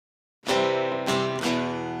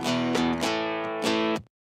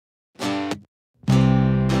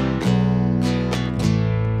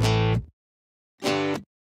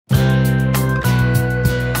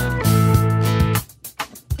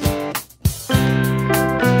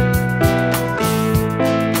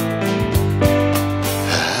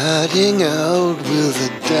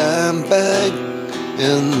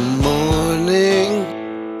in the morning.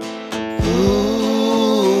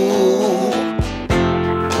 Ooh,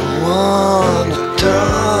 I wanna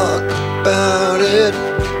talk about it,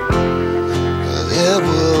 but it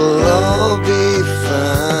will all be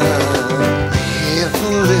fine. Leave a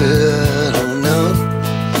little note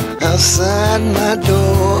outside my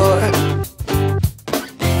door.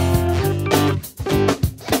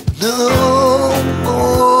 No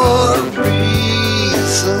more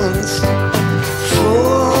reasons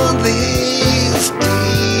for these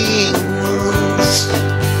demons.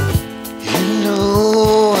 You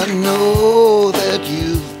know, I know that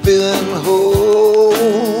you've been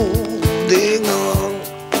holding on.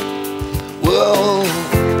 Well,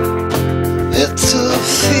 it's a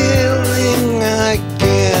feeling I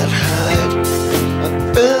can't hide. I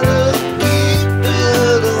better keep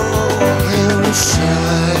it all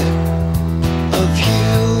inside of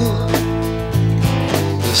you.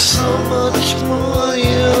 There's so much more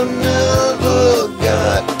you never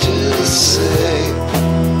got to say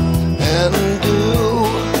and do,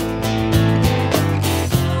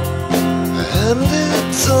 and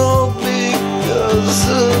it's all because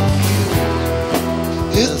of you.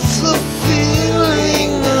 It's a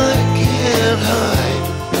feeling I can't hide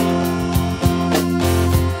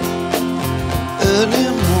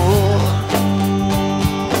anymore.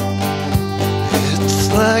 It's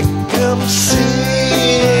like I'm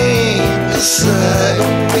seeing inside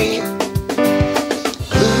me,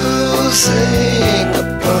 losing a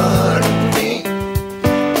part of me,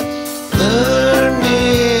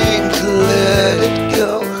 learning to let it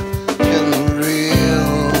go in the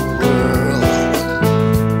real world.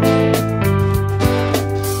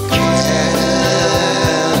 Can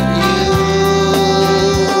you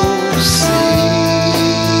see?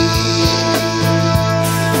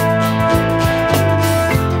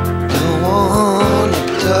 Don't wanna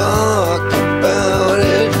talk about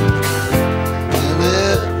it, and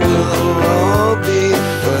it will all be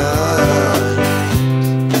fine.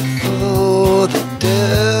 Oh, the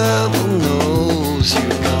devil knows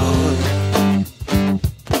you're gone.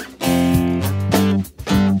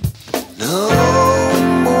 No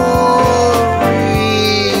more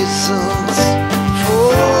reasons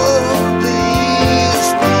for these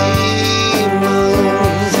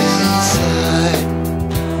demons inside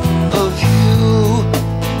of you.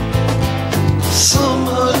 So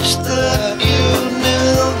much that you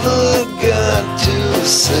never got to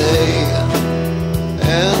say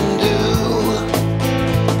and do,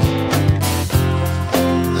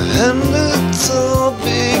 and it's all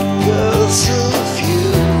because of you.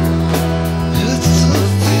 It's a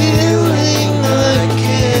feeling I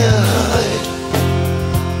can't hide,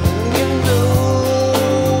 and you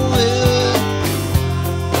know it,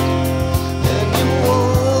 and you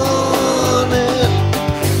want it,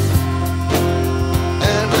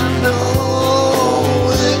 and I know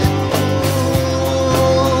it.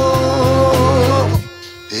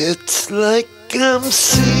 It's like I'm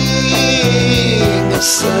seeing a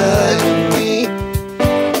side of me,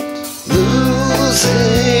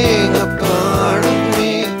 losing